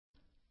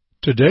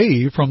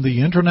Today, from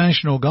the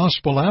International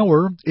Gospel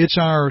Hour, it's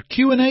our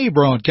Q&A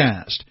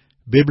broadcast,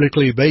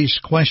 biblically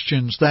based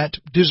questions that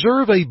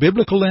deserve a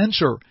biblical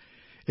answer.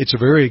 It's a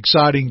very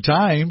exciting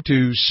time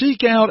to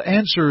seek out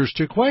answers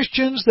to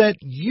questions that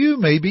you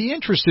may be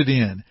interested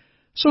in.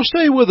 So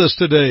stay with us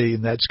today,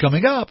 and that's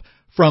coming up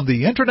from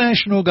the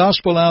International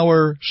Gospel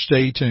Hour.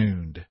 Stay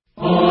tuned.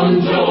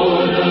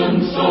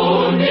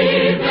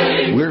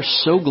 We're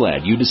so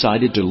glad you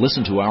decided to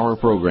listen to our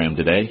program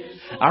today.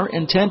 Our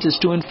intent is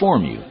to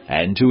inform you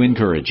and to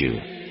encourage you.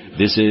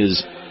 This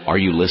is Are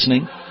You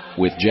Listening?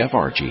 With Jeff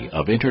Archie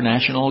of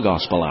International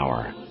Gospel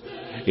Hour.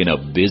 In a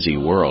busy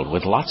world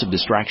with lots of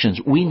distractions,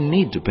 we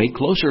need to pay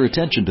closer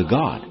attention to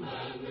God.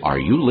 Are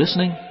you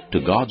listening to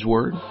God's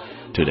Word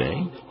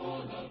today?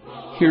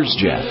 Here's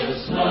Jeff.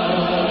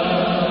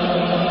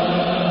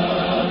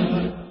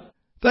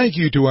 Thank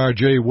you to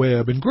R.J.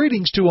 Webb, and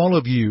greetings to all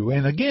of you.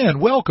 And again,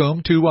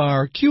 welcome to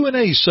our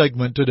Q&A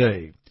segment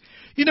today.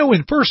 You know,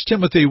 in 1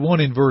 Timothy 1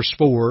 and verse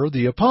 4,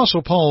 the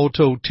Apostle Paul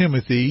told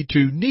Timothy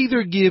to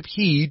neither give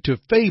heed to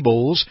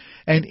fables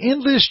and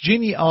endless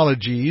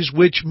genealogies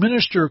which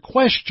minister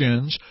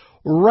questions,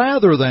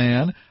 rather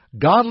than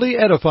godly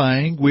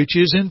edifying which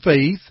is in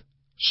faith,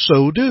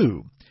 so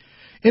do.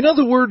 In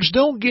other words,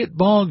 don't get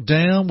bogged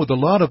down with a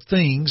lot of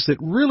things that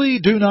really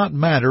do not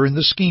matter in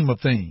the scheme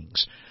of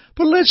things.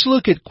 But let's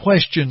look at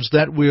questions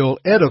that will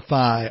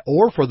edify,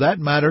 or for that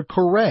matter,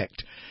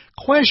 correct.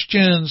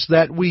 Questions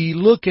that we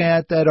look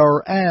at that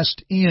are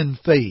asked in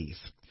faith.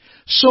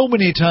 So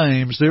many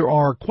times there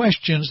are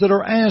questions that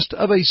are asked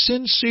of a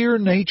sincere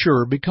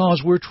nature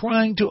because we're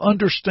trying to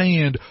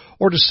understand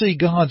or to see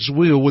God's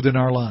will within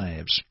our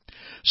lives.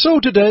 So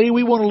today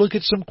we want to look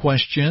at some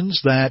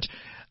questions that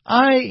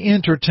I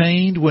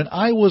entertained when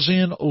I was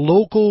in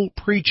local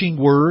preaching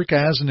work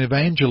as an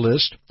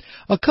evangelist.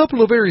 A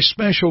couple of very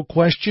special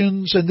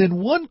questions, and then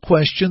one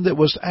question that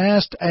was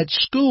asked at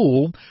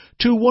school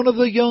to one of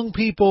the young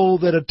people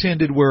that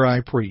attended where I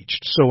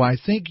preached. So I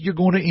think you're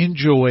going to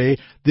enjoy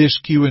this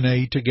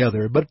Q&A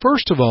together. But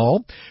first of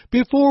all,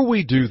 before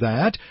we do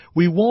that,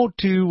 we want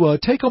to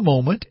take a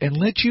moment and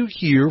let you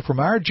hear from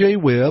R.J.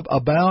 Webb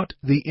about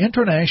the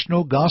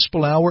International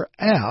Gospel Hour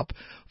app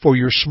for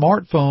your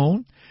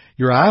smartphone,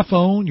 your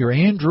iPhone, your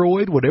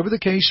Android, whatever the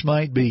case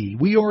might be.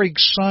 We are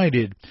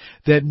excited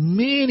that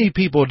many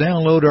people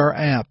download our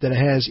app that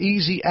has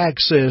easy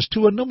access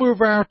to a number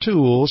of our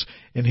tools.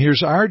 And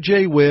here's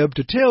R.J. Webb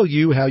to tell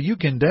you how you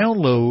can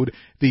download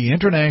the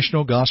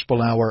International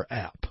Gospel Hour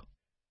app.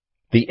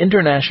 The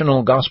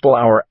International Gospel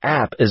Hour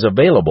app is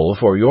available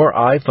for your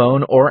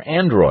iPhone or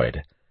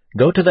Android.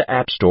 Go to the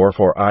App Store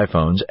for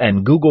iPhones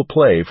and Google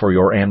Play for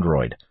your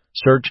Android.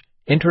 Search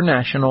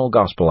International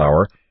Gospel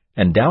Hour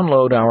and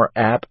download our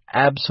app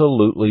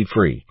absolutely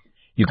free.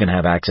 You can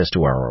have access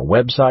to our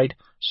website,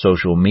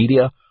 social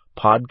media,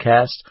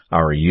 podcasts,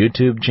 our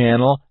YouTube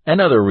channel,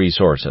 and other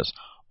resources,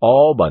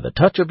 all by the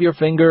touch of your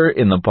finger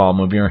in the palm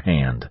of your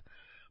hand.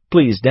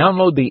 Please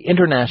download the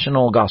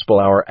International Gospel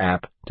Hour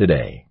app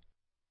today.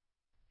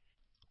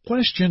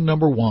 Question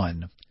number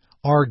 1.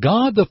 Are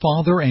God the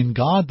Father and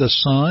God the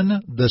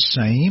Son the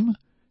same?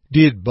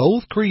 Did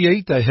both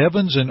create the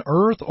heavens and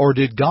earth, or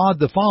did God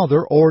the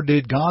Father or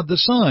did God the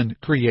Son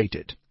create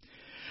it?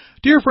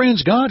 Dear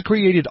friends, God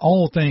created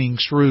all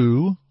things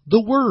through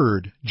the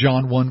Word,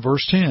 John 1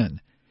 verse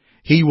 10.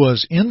 He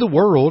was in the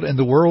world, and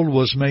the world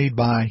was made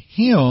by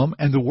Him,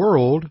 and the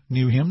world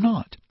knew Him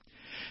not.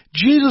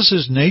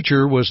 Jesus'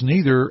 nature was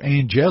neither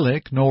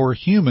angelic nor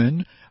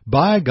human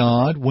by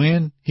God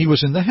when He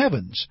was in the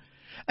heavens.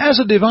 As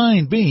a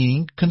divine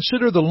being,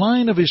 consider the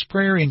line of His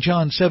prayer in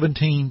John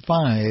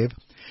 17:5.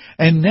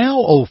 And now,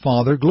 O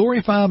Father,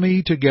 glorify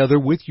me together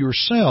with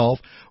yourself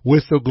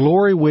with the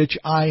glory which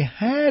I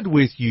had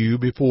with you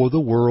before the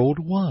world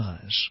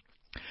was.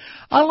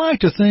 I like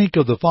to think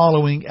of the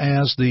following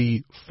as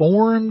the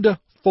formed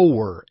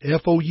for,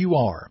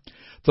 F-O-U-R.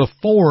 The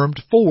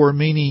formed for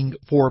meaning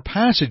for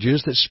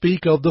passages that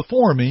speak of the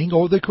forming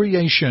or the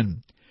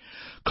creation.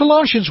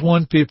 Colossians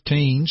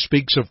 1:15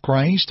 speaks of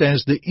Christ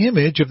as the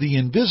image of the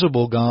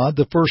invisible God,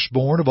 the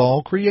firstborn of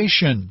all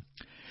creation.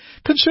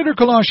 Consider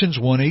Colossians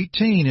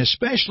 1:18,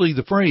 especially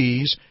the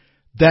phrase,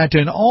 that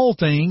in all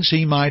things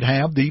He might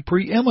have the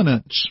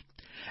preeminence.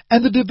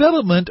 And the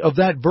development of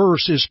that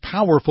verse is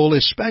powerful,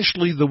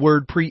 especially the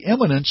word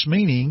preeminence,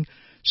 meaning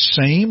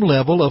same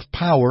level of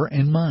power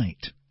and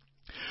might.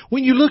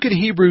 When you look at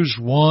Hebrews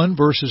 1,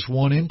 verses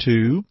 1 and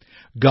 2,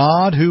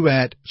 God, who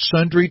at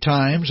sundry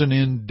times and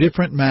in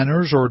different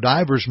manners or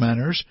divers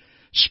manners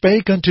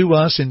spake unto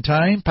us in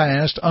time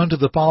past unto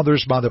the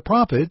fathers by the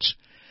prophets,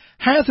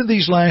 hath in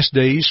these last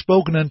days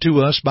spoken unto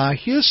us by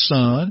His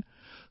Son,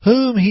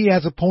 whom He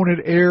hath appointed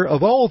heir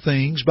of all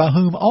things, by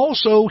whom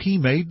also He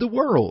made the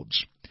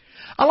worlds.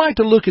 I like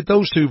to look at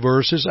those two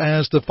verses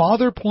as the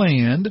Father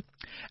planned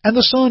and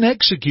the Son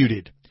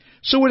executed.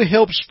 So it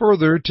helps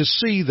further to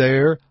see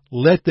there,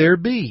 let there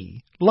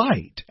be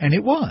light, and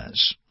it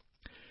was.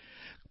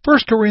 1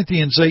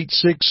 Corinthians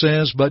 8:6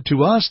 says, But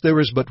to us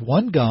there is but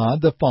one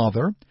God, the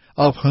Father,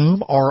 of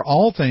whom are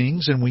all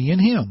things, and we in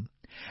Him.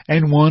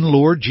 and one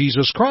Lord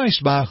Jesus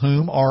Christ, by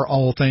whom are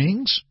all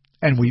things,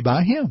 and we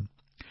by Him.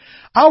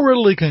 I'll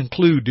readily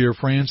conclude, dear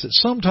friends, that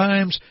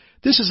sometimes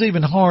this is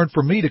even hard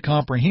for me to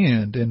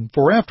comprehend, and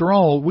for after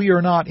all, we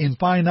are not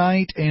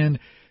infinite, and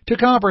to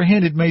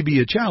comprehend it may be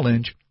a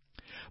challenge,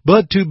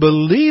 but to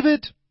believe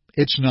it,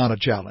 it's not a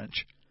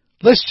challenge.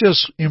 Let's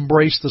just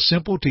embrace the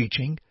simple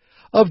teaching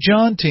of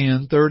John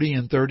 10:30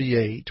 and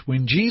 38,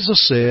 when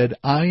Jesus said,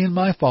 I and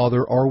my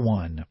Father are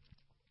one.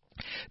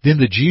 Then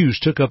the Jews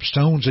took up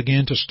stones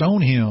again to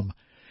stone Him.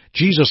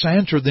 Jesus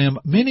answered them,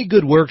 Many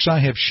good works I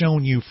have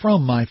shown you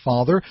from my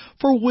Father.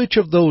 For which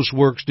of those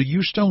works do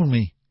you stone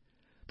me?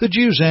 The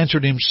Jews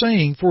answered Him,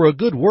 saying, For a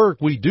good work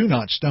we do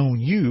not stone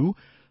you,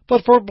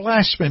 but for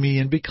blasphemy,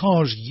 and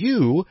because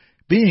you,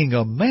 being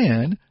a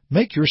man,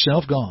 make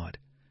yourself God.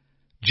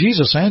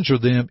 Jesus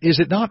answered them, Is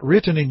it not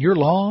written in your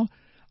law,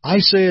 I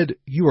said,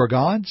 You are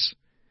gods?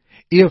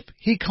 If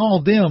He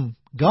called them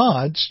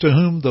gods, to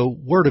whom the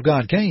word of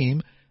God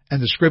came,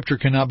 and the Scripture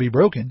cannot be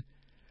broken,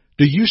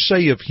 do you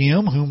say of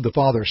Him whom the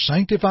Father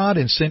sanctified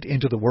and sent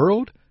into the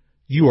world,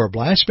 You are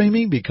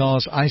blaspheming,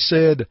 because I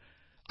said,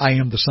 I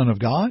am the Son of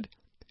God?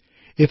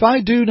 If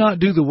I do not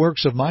do the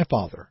works of my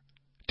Father,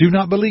 do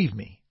not believe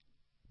me.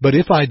 But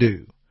if I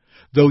do,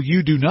 though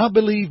you do not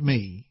believe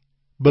me,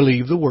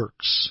 believe the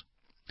works,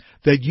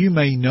 that you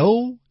may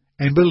know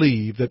and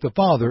believe that the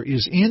Father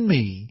is in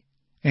me,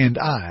 and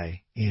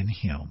I in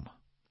Him.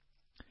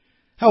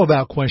 How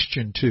about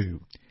question 2?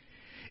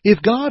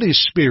 If God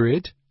is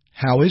Spirit,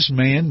 how is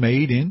man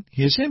made in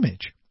His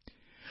image?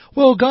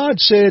 Well, God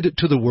said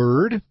to the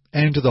Word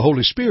and to the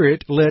Holy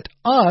Spirit, Let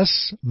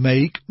us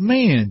make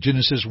man,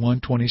 Genesis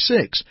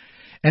 1:26.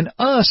 And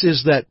us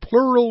is that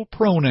plural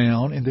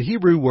pronoun in the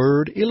Hebrew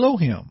word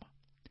Elohim.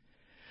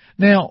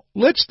 Now,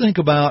 let's think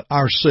about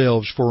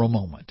ourselves for a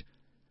moment.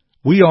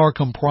 We are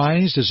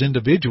comprised as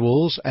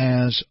individuals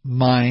as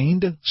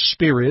mind,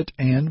 spirit,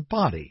 and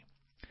body.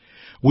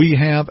 We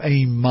have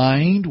a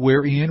mind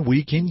wherein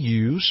we can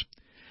use,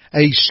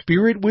 a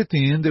spirit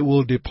within that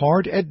will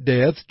depart at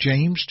death,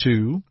 James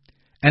 2,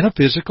 and a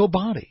physical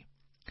body.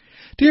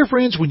 Dear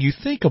friends, when you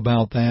think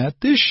about that,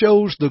 this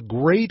shows the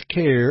great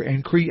care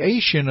and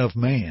creation of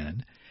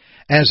man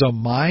as a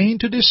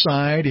mind to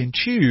decide and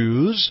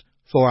choose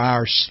for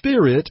our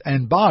spirit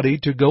and body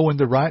to go in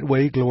the right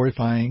way,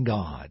 glorifying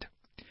God.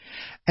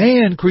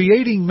 And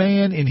creating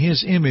man in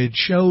His image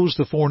shows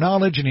the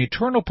foreknowledge and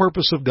eternal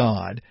purpose of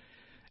God,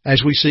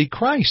 as we see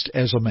Christ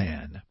as a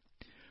man.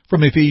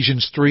 From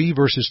Ephesians 3,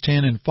 verses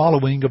 10 and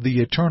following, of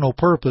the eternal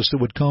purpose that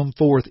would come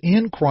forth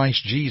in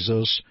Christ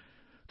Jesus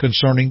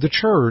concerning the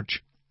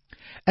church.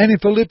 And in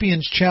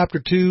Philippians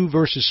chapter 2,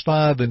 verses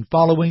 5 and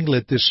following,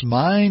 Let this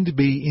mind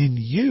be in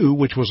you,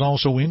 which was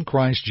also in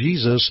Christ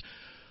Jesus,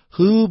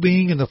 who,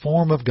 being in the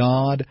form of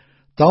God,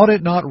 thought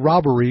it not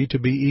robbery to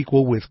be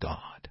equal with God.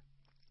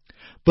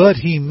 But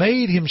He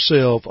made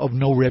Himself of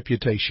no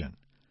reputation,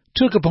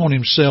 took upon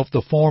Himself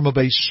the form of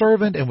a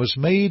servant, and was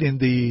made in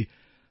the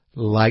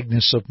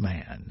likeness of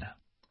man.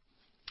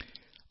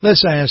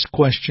 Let's ask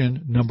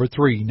question number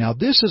 3. Now,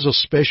 this is a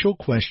special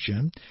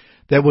question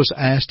that was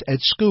asked at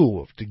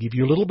school. To give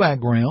you a little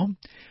background,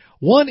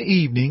 one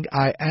evening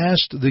I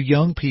asked the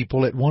young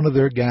people at one of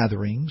their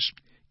gatherings,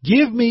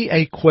 give me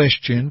a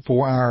question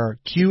for our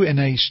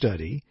Q&A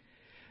study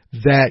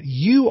that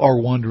you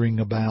are wondering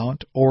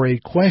about, or a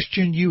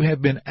question you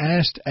have been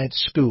asked at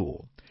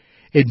school.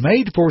 It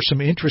made for some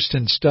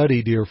interesting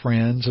study, dear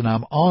friends, and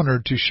I'm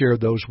honored to share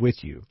those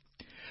with you.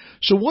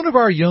 So one of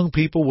our young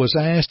people was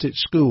asked at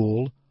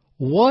school,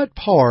 what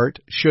part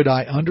should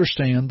I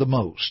understand the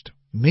most?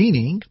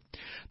 Meaning,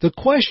 the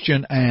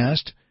question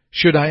asked,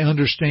 should I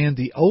understand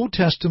the Old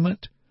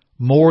Testament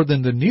more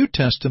than the New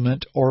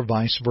Testament, or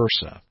vice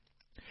versa?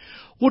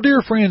 Well,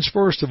 dear friends,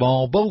 first of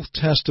all, both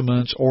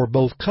testaments or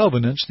both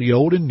covenants, the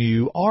Old and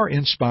New, are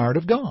inspired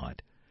of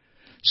God.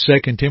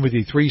 2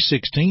 Timothy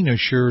 3:16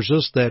 assures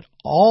us that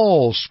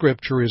all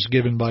Scripture is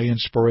given by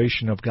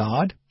inspiration of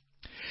God.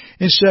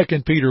 In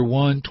 2 Peter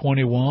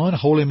 1:21,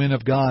 holy men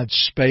of God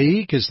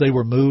spake as they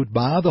were moved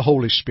by the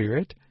Holy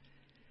Spirit.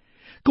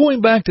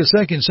 Going back to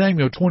 2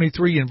 Samuel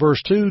 23 and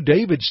verse 2,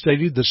 David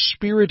stated, the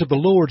Spirit of the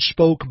Lord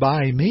spoke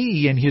by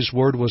me, and His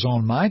word was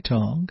on my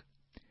tongue.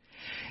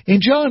 In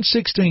John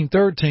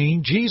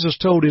 16:13, Jesus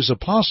told His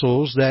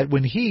apostles that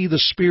when He, the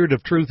Spirit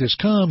of truth, is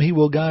come, He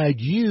will guide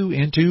you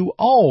into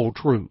all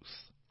truth.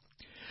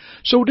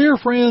 So, dear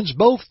friends,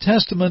 both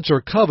testaments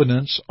or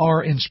covenants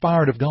are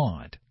inspired of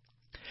God.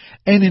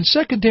 And in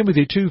 2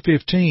 Timothy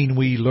 2:15,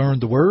 we learn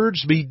the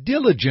words, be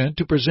diligent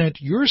to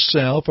present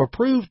yourself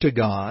approved to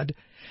God,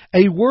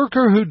 a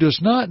worker who does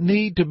not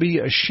need to be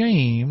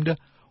ashamed,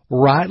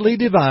 rightly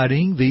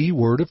dividing the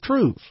word of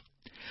truth.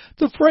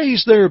 The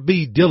phrase there,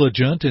 be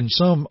diligent, in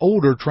some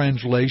older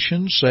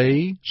translations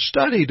say,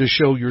 study to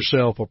show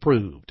yourself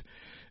approved.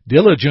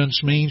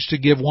 Diligence means to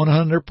give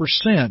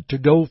 100%, to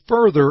go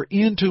further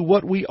into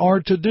what we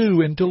are to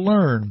do and to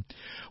learn.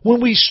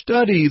 When we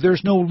study,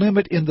 there's no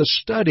limit in the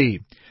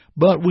study,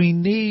 but we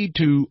need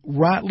to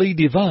rightly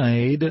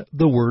divide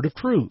the word of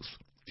truth.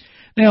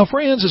 Now,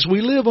 friends, as we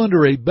live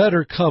under a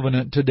better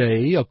covenant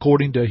today,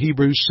 according to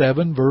Hebrews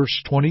 7,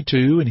 verse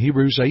 22 and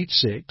Hebrews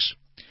 8:6,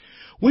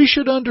 we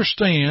should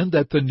understand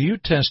that the New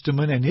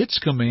Testament and its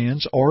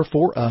commands are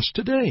for us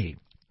today,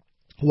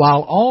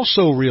 while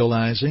also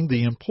realizing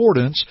the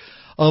importance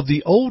of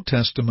the Old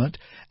Testament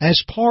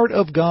as part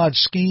of God's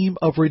scheme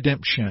of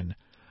redemption.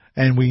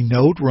 And we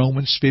note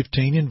Romans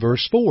 15 and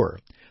verse 4.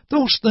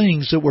 Those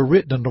things that were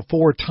written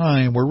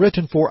aforetime were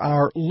written for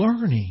our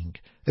learning,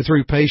 that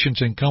through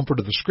patience and comfort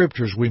of the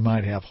Scriptures we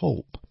might have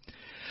hope.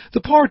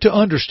 The part to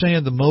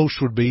understand the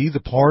most would be the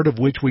part of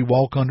which we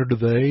walk under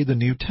today, the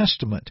New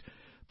Testament,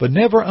 but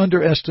never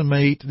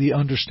underestimate the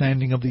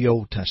understanding of the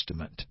Old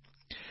Testament.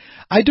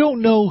 I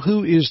don't know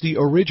who is the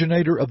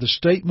originator of the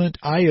statement.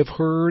 I have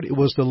heard it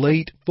was the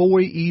late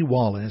Foy E.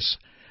 Wallace,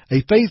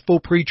 a faithful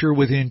preacher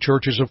within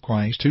Churches of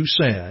Christ, who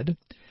said,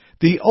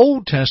 "The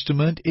Old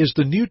Testament is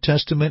the New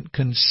Testament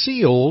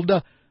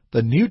concealed.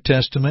 The New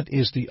Testament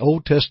is the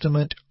Old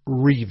Testament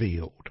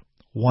revealed."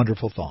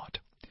 Wonderful thought.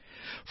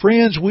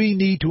 Friends, we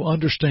need to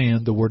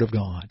understand the Word of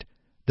God.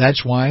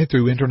 That's why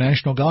through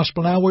International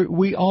Gospel Hour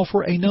we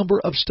offer a number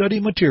of study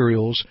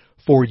materials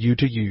for you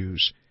to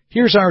use.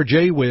 Here's our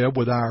Jay Webb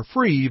with our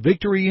free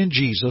Victory in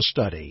Jesus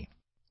study.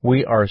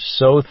 We are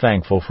so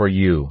thankful for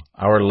you,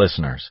 our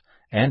listeners,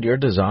 and your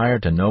desire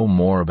to know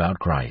more about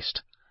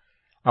Christ.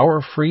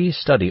 Our free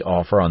study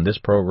offer on this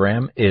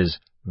program is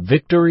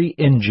Victory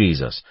in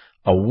Jesus,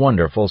 a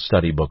wonderful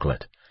study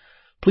booklet.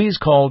 Please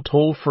call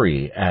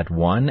toll-free at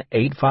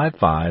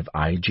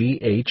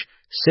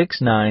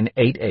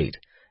 1-855-IGH-6988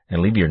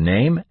 and leave your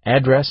name,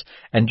 address,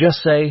 and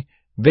just say,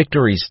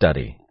 Victory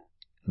Study.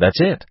 That's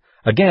it.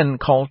 Again,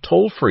 call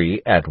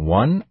toll-free at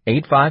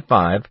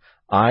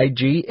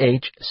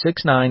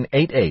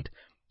 1-855-IGH-6988.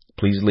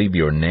 Please leave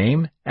your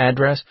name,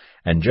 address,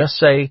 and just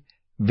say,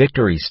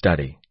 Victory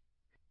Study.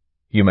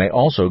 You may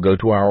also go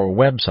to our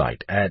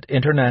website at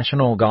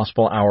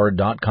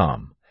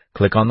internationalgospelhour.com.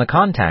 Click on the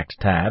Contact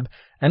tab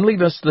and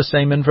leave us the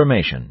same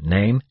information,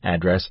 name,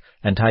 address,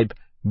 and type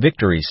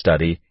Victory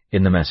Study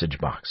in the message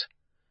box.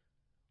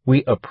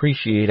 We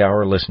appreciate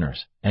our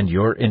listeners and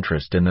your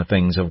interest in the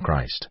things of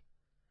Christ.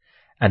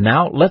 And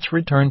now let's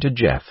return to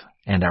Jeff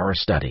and our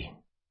study.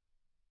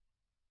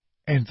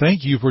 And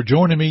thank you for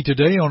joining me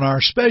today on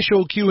our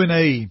special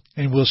Q&A,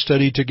 and we'll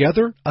study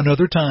together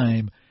another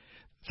time.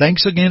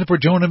 Thanks again for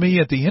joining me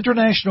at the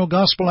International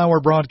Gospel Hour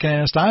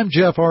broadcast. I'm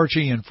Jeff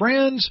Archie, and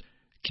friends,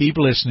 keep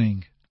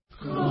listening.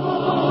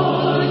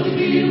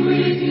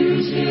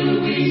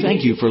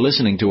 Thank you for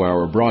listening to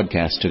our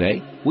broadcast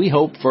today. We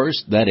hope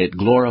first that it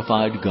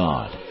glorified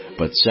God,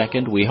 but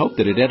second, we hope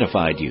that it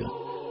edified you.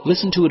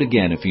 Listen to it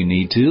again if you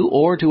need to,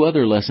 or to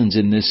other lessons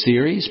in this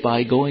series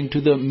by going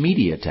to the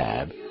Media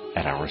tab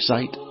at our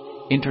site,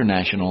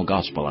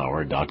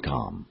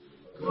 internationalgospelhour.com.